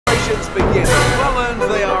celebrations begin. Well earned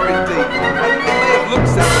they are indeed. And it may have looked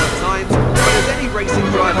simple at times, but as any racing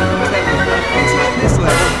driver can tell you, racing at this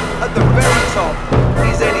level, at the very top,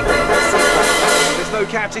 is anything but simple. There's no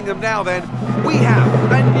catching them now then. We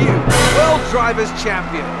have a new World Drivers'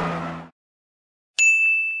 Champion.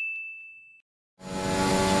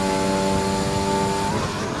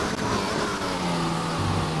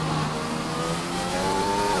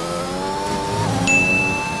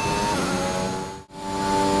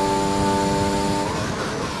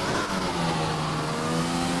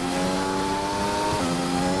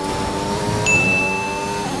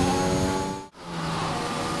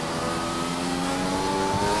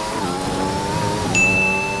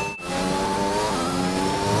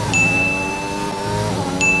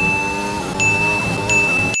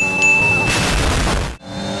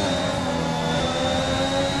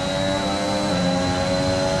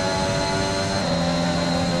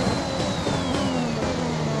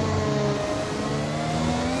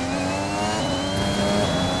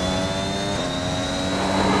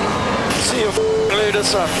 See you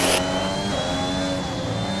leaders up.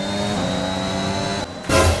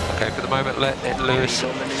 Okay, for the moment, let Lewis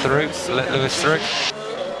through. Let Lewis through.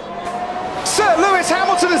 Sir Lewis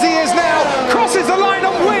Hamilton, as he is now, crosses the line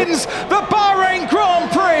and wins the Bahrain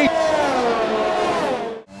Grand Prix.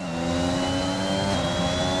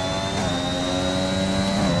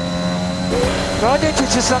 Why didn't you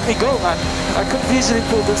just let me go, man? I could have easily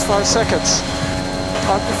pulled this 5 seconds.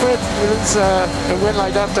 I prefer to lose a win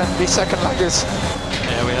like that than be second like this.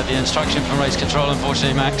 Yeah, we had the instruction from race control,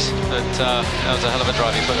 unfortunately, Max, but that was a hell of a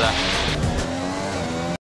drive you put there.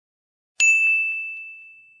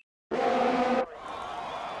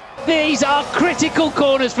 These are critical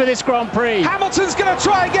corners for this Grand Prix. Hamilton's going to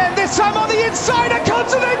try again, this time on the inside, a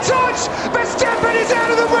continent touch! Verstappen is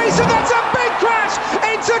out of the race, and that's a big crash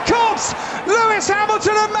into Copse! Lewis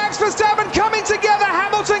Hamilton and Max Verstappen coming together.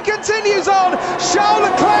 Hamilton continues on. Charles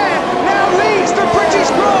Leclerc now leads the British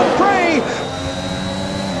Grand Prix.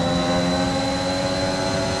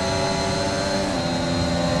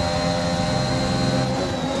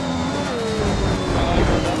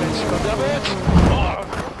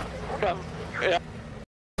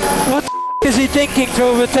 What the is he thinking to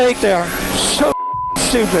overtake there? So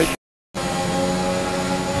stupid.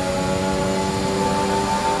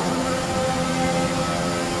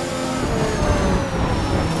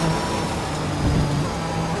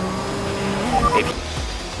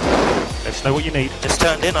 Let's know what you need. Just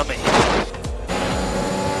turned in on me.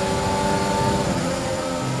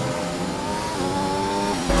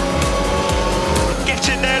 Get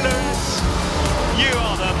in there, Lewis. You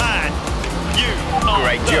are the man. You are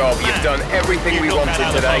Great job. Man. You've done everything we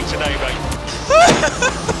wanted today. Mate.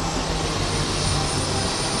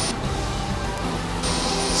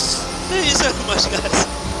 Thank you so much, guys.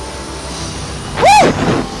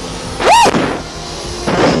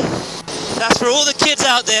 That's for all the kids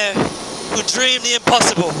out there who dream the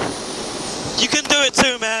impossible. You can do it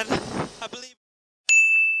too, man. I believe.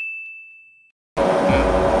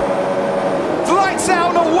 Lights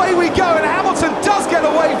out and away we go, and Hamilton does get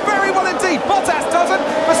away very well indeed. Bottas doesn't.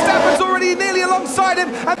 Verstappen's already nearly alongside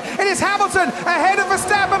him, and it is Hamilton ahead of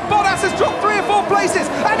Verstappen. Bottas has dropped 3 or 4 places,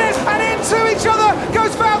 and into each other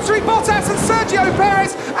goes Valtteri Bottas and Sergio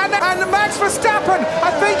Perez, and Max Verstappen,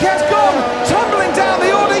 I think, has gone tumbling down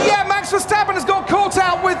the order. Yeah, Max Verstappen has got caught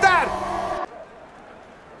out with that.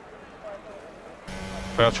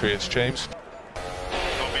 Valtteri, it's James.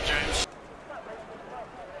 Copy, James.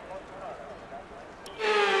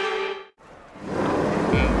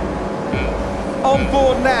 On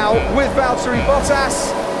board now with Valtteri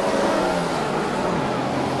Bottas.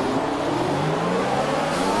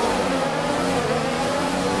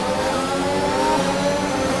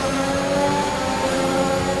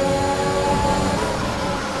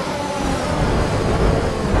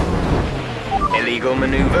 Illegal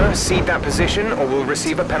manoeuvre, cede that position or we'll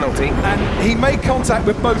receive a penalty. And he made contact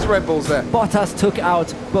with both Red Bulls there. Bottas took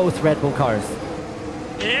out both Red Bull cars.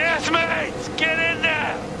 Yes, mate! Get in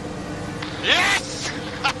there! Yes!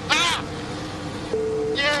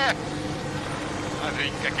 Yeah! I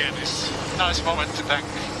think, again, it's a nice moment to thank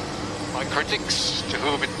my critics, to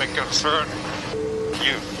whom it may concern.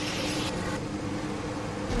 You.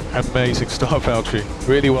 Amazing start, Valtteri.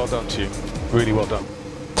 Really well done to you. Really well done.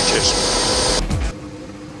 Cheers.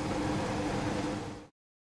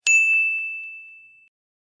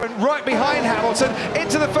 Right behind Hamilton,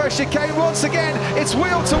 into the first chicane once again. It's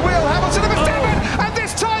wheel to wheel, Hamilton and Verstappen, and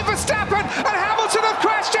this time Verstappen and Hamilton have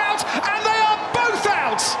crashed out, and they are both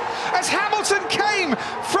out as Hamilton came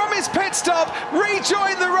from his pit stop,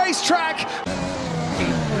 rejoined the racetrack.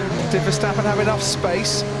 Did Verstappen have enough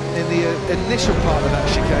space in the initial part of that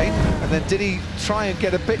chicane? And then did he try and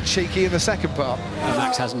get a bit cheeky in the second part?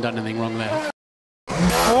 Max hasn't done anything wrong there.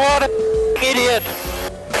 What an idiot!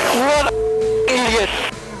 What an idiot!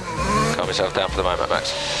 Calm yourself down for the moment,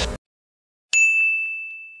 Max.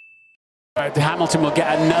 Hamilton will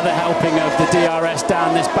get another helping of the DRS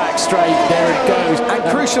down this back straight. There it goes. And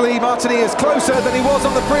crucially, Martini is closer than he was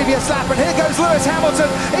on the previous lap. And here goes Lewis Hamilton.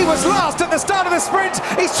 He was last at the start of the sprint.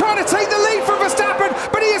 He's trying to take the lead from Verstappen,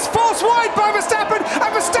 but he is forced wide by Verstappen,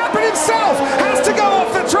 and Verstappen himself has to go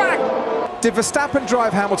off the track. Did Verstappen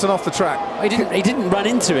drive Hamilton off the track? He didn't run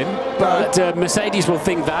into him, but Mercedes will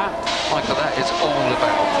think that. Michael, that is all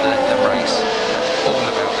about the race. All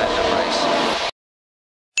about that race.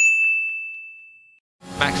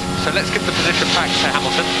 Max, so let's give the position back to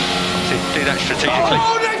Hamilton. Do that strategically.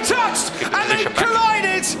 Oh, they've touched and they've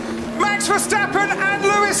collided! Max Verstappen and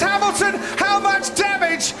Lewis Hamilton. How much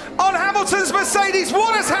damage on Hamilton's Mercedes?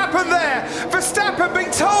 What has happened there? Verstappen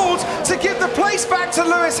being told to give the place back to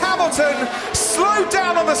Lewis Hamilton. Slowed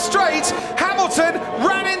down on the straight. Hamilton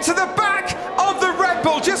ran into the back of the Red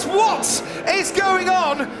Bull. Just what is going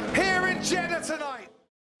on here in Jeddah tonight?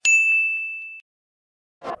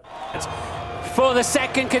 For the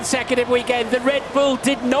second consecutive weekend, the Red Bull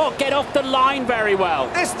did not get off the line very well.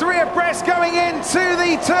 There's three abreast going into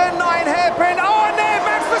the turn 9 hairpin. Oh, and there,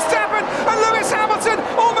 Max Verstappen and Lewis Hamilton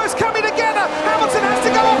almost coming together. Hamilton has to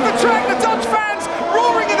go off the track. The Dutch fans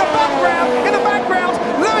roaring in the background.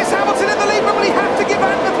 Lewis Hamilton in the lead, but will he have to give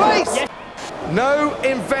out the place? Yes. No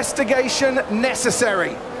investigation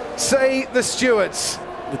necessary, say the stewards.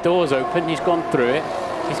 The door's open, he's gone through it.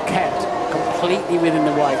 He's kept completely within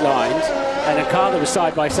the white lines. And a car that was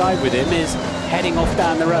side by side with him is heading off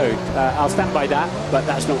down the road. I'll stand by that, but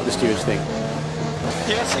that's not what the stewards think.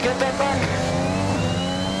 Yes, to get that back.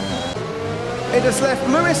 It has left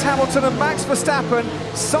Lewis Hamilton and Max Verstappen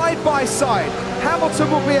side by side. Hamilton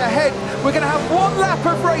will be ahead. We're going to have one lap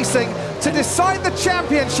of racing to decide the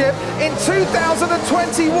championship in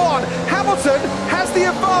 2021. Hamilton has the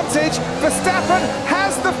advantage. Verstappen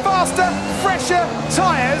has the faster, fresher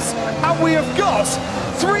tyres. And we have got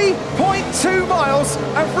 3.2 miles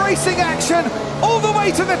of racing action all the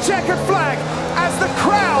way to the checkered flag as the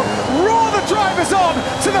crowd roar the drivers on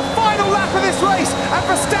to the final lap of this race, and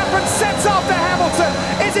Verstappen sets after Hamilton.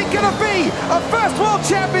 Is it going to be a first World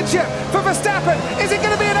Championship for Verstappen? Is it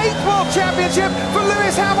going to be an 8th World Championship for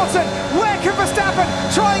Lewis Hamilton? Where can Verstappen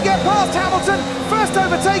try and get past Hamilton? First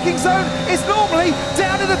overtaking zone is normally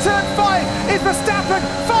down into turn 5. Is Verstappen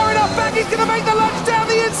far enough back? He's going to make the lunge down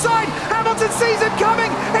the inside. Hamilton sees him coming.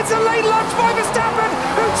 It's a late lunge by Verstappen,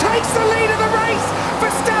 who takes the lead of the race.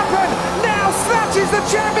 Verstappen now snatches the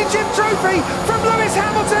championship trophy from Lewis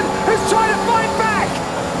Hamilton, who's trying to fight back.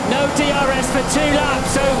 No DRS for 2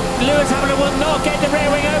 laps, so Lewis Hamilton will not get the rear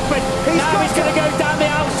wing open. Now he's going to go down the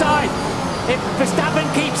outside. If Verstappen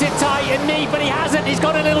keeps it tight and neat, but he hasn't, he's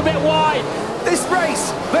got a little bit wide. This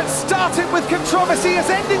race that started with controversy is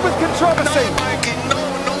ending with controversy. No, Mikey, no,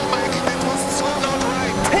 Mikey, that was so not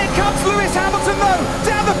right. Here comes Lewis Hamilton though,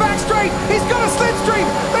 down the back straight. He's got a slipstream.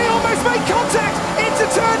 They almost make contact into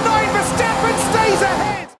turn 9. Verstappen stays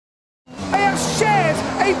ahead. They have shared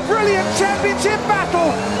a brilliant championship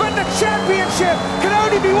battle, but the championship can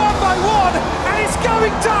only be won by one, and it's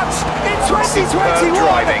going Dutch in 2021.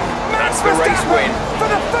 Driving. Max That's the race Verstappen, win. for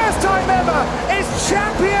the first time ever, is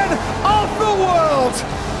champion of the world.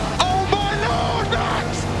 Oh my Lord,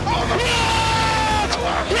 Max! Oh my God!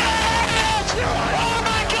 Yes! Oh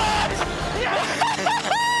my God! Yes!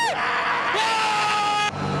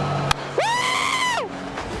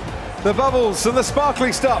 The bubbles and the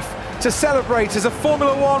sparkly stuff to celebrate as a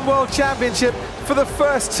Formula One World Championship for the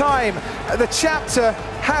first time. The chapter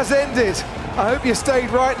has ended. I hope you stayed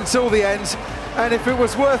right until the end. And if it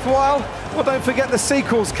was worthwhile, well, don't forget the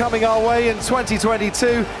sequel's coming our way in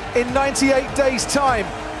 2022 in 98 days' time.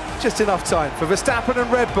 Just enough time for Verstappen and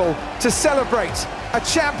Red Bull to celebrate a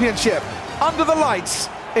championship under the lights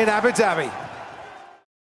in Abu Dhabi.